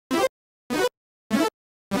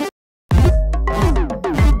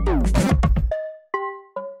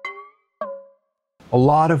A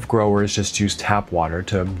lot of growers just use tap water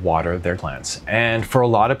to water their plants. And for a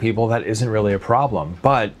lot of people, that isn't really a problem.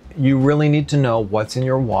 But you really need to know what's in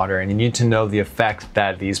your water, and you need to know the effect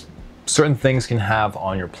that these certain things can have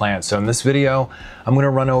on your plants. So in this video, I'm going to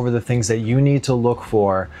run over the things that you need to look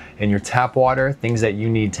for in your tap water, things that you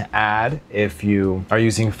need to add if you are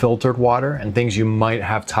using filtered water, and things you might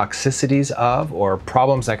have toxicities of or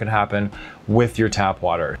problems that could happen with your tap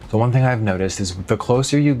water. So one thing I've noticed is the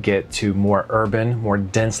closer you get to more urban, more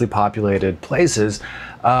densely populated places,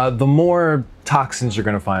 the more toxins you're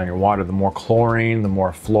going to find in your water, the more chlorine, the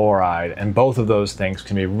more fluoride, and both of those things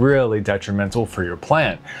can be really detrimental for your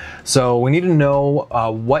plant. So we need to know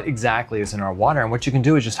what exactly is in our water, and what you can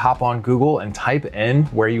do is just hop on Google and type in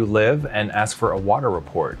where you live and ask for a water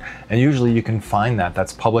report. And usually you can find that.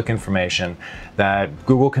 That's public information that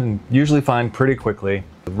Google can usually find pretty quickly.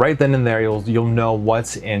 Right then and there, you'll know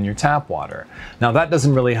what's in your tap water. Now that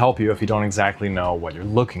doesn't really help you if you don't exactly know what you're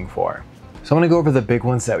looking for. So I'm going to go over the big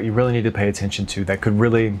ones that you really need to pay attention to that could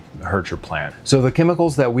really hurt your plant. So the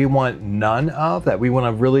chemicals that we want none of, that we want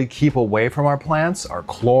to really keep away from our plants, are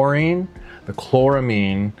chlorine, the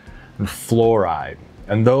chloramine, and fluoride.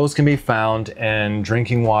 And those can be found in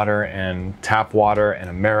drinking water and tap water in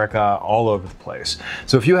America, all over the place.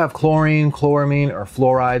 So if you have chlorine, chloramine, or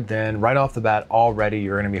fluoride, then right off the bat already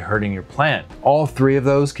you're going to be hurting your plant. All three of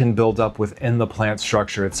those can build up within the plant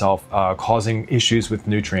structure itself, causing issues with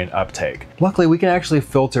nutrient uptake. Luckily, we can actually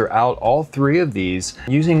filter out all three of these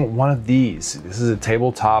using one of these. This is a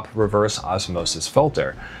tabletop reverse osmosis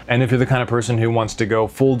filter. And if you're the kind of person who wants to go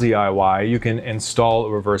full DIY, you can install a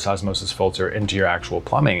reverse osmosis filter into your actual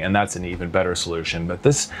plumbing, and that's an even better solution. But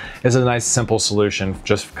this is a nice simple solution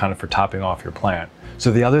just kind of for topping off your plant. So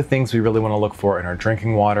the other things we really want to look for in our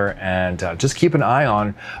drinking water and just keep an eye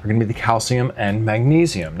on are going to be the calcium and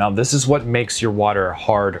magnesium. Now this is what makes your water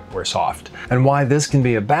hard or soft. And why this can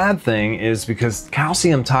be a bad thing is because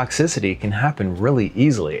calcium toxicity can happen really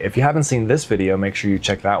easily. If you haven't seen this video, make sure you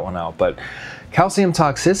check that one out. But calcium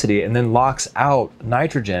toxicity and then locks out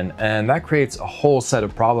nitrogen, and that creates a whole set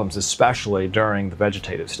of problems, especially during the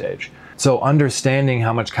vegetative stage. So understanding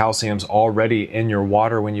how much calcium's already in your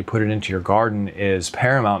water when you put it into your garden is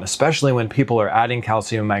paramount, especially when people are adding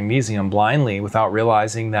calcium and magnesium blindly without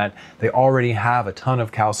realizing that they already have a ton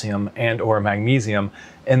of calcium and or magnesium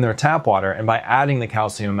in their tap water. And by adding the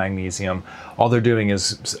calcium and magnesium, all they're doing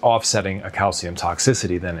is offsetting a calcium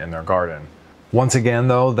toxicity then in their garden. Once again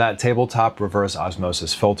though, that tabletop reverse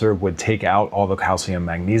osmosis filter would take out all the calcium and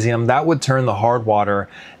magnesium. That would turn the hard water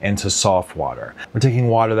into soft water. We're taking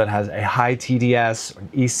water that has a high TDS,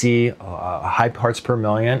 EC, high parts per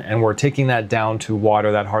million, and we're taking that down to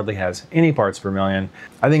water that hardly has any parts per million.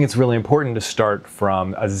 I think it's really important to start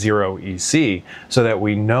from a 0 EC so that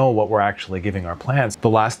we know what we're actually giving our plants. The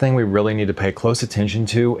last thing we really need to pay close attention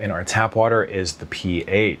to in our tap water is the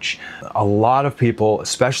pH. A lot of people,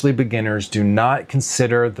 especially beginners, do not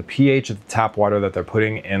consider the pH of the tap water that they're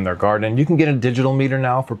putting in their garden. You can get a digital meter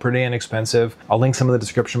now for pretty inexpensive. I'll link some of the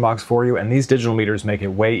description box for you, and these digital meters make it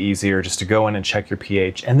way easier just to go in and check your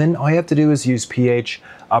pH. And then all you have to do is use pH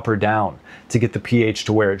up or down to get the pH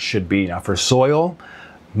to where it should be. Now for soil,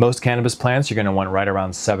 most cannabis plants, you're going to want right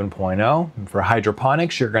around 7.0. For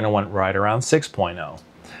hydroponics, you're going to want right around 6.0.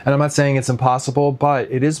 And I'm not saying it's impossible, but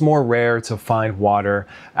it is more rare to find water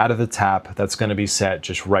out of the tap that's going to be set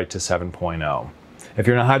just right to 7.0. If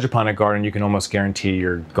you're in a hydroponic garden, you can almost guarantee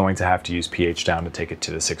you're going to have to use pH down to take it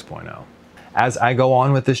to the 6.0. As I go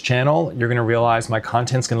on with this channel, you're going to realize my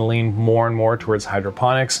content's going to lean more and more towards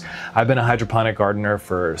hydroponics. I've been a hydroponic gardener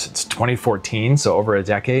since 2014, so over a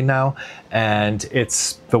decade now, and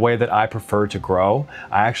it's the way that I prefer to grow.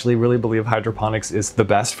 I actually really believe hydroponics is the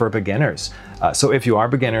best for beginners. So if you are a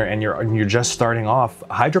beginner and you're just starting off,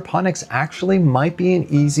 hydroponics actually might be an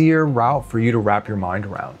easier route for you to wrap your mind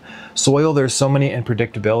around. Soil, there's so many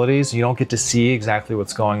unpredictabilities. You don't get to see exactly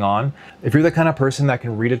what's going on. If you're the kind of person that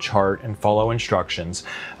can read a chart and follow instructions,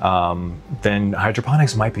 then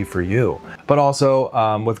hydroponics might be for you. But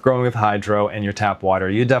also with growing with hydro and your tap water,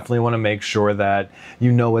 you definitely want to make sure that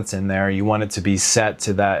you know what's in there. You want it to be set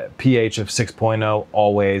to that pH of 6.0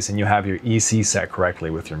 always, and you have your EC set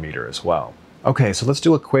correctly with your meter as well. Okay, so let's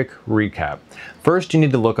do a quick recap. First, you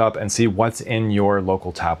need to look up and see what's in your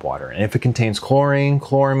local tap water. And if it contains chlorine,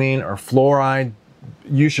 chloramine, or fluoride,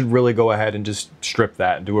 you should really go ahead and just strip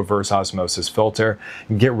that and do a reverse osmosis filter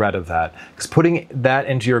and get rid of that. Because putting that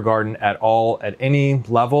into your garden at any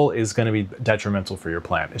level is going to be detrimental for your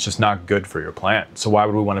plant. It's just not good for your plant. So why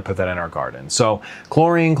would we want to put that in our garden? So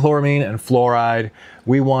chlorine, chloramine, and fluoride,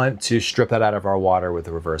 we want to strip that out of our water with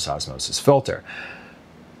a reverse osmosis filter.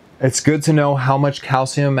 It's good to know how much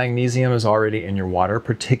calcium and magnesium is already in your water,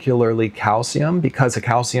 particularly calcium, because a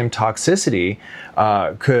calcium toxicity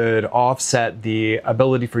could offset the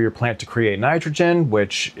ability for your plant to create nitrogen,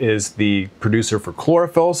 which is the producer for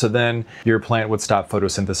chlorophyll, so then your plant would stop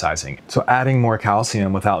photosynthesizing. So adding more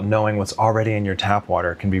calcium without knowing what's already in your tap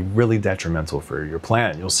water can be really detrimental for your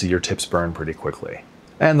plant. You'll see your tips burn pretty quickly.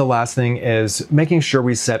 And the last thing is making sure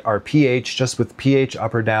we set our pH just with pH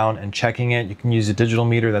up or down and checking it. You can use a digital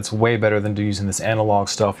meter. That's way better than using this analog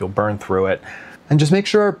stuff. You'll burn through it. And just make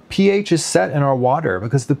sure our pH is set in our water,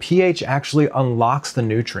 because the pH actually unlocks the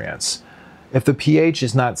nutrients. If the pH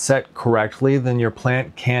is not set correctly, then your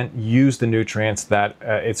plant can't use the nutrients that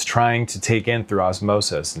it's trying to take in through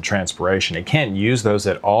osmosis and transpiration. It can't use those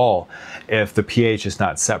at all if the pH is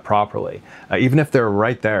not set properly. Even if they're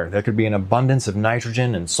right there, there could be an abundance of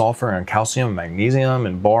nitrogen and sulfur and calcium and magnesium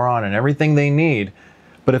and boron and everything they need.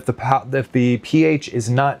 But if the pH is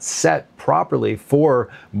not set properly for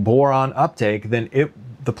boron uptake, then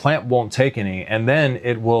the plant won't take any, and then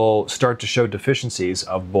it will start to show deficiencies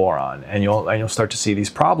of boron, and you'll start to see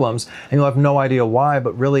these problems, and you'll have no idea why,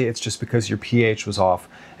 but really it's just because your pH was off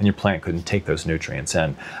and your plant couldn't take those nutrients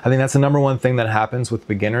in. I think that's the number one thing that happens with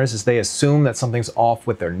beginners, is they assume that something's off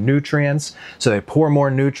with their nutrients, so they pour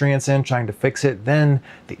more nutrients in trying to fix it, then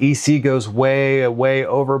the EC goes way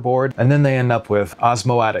overboard, and then they end up with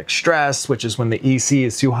osmotic stress, which is when the EC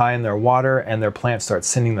is too high in their water and their plant starts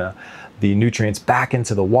sending the nutrients back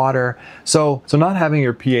into the water. So not having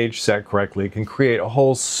your pH set correctly can create a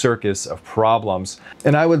whole circus of problems.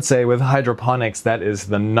 And I would say with hydroponics, that is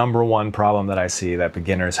the number one problem that I see that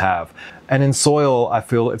beginners have. And in soil, I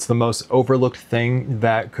feel it's the most overlooked thing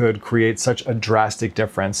that could create such a drastic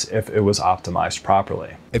difference if it was optimized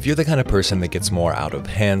properly. If you're the kind of person that gets more out of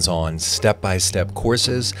hands-on, step-by-step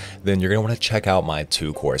courses, then you're going to want to check out my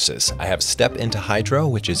 2 courses. I have Step into Hydro,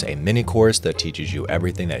 which is a mini course that teaches you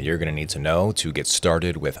everything that you're going to need to know to get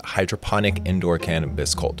started with hydroponic indoor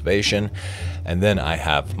cannabis cultivation. And then I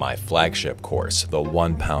have my flagship course, the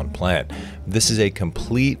 1 Pound Plant. This is a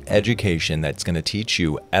complete education that's going to teach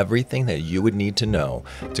you everything that you would need to know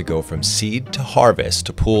to go from seed to harvest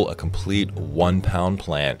to pull a complete 1 pound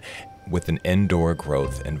plant with an indoor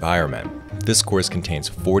growth environment. This course contains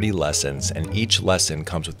 40 lessons, and each lesson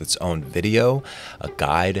comes with its own video, a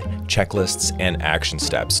guide, checklists, and action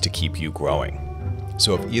steps to keep you growing.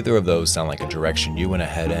 So if either of those sound like a direction you want to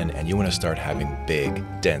head in and you want to start having big,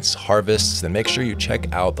 dense harvests, then make sure you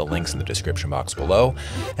check out the links in the description box below.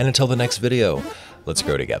 And until the next video, let's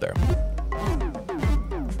grow together.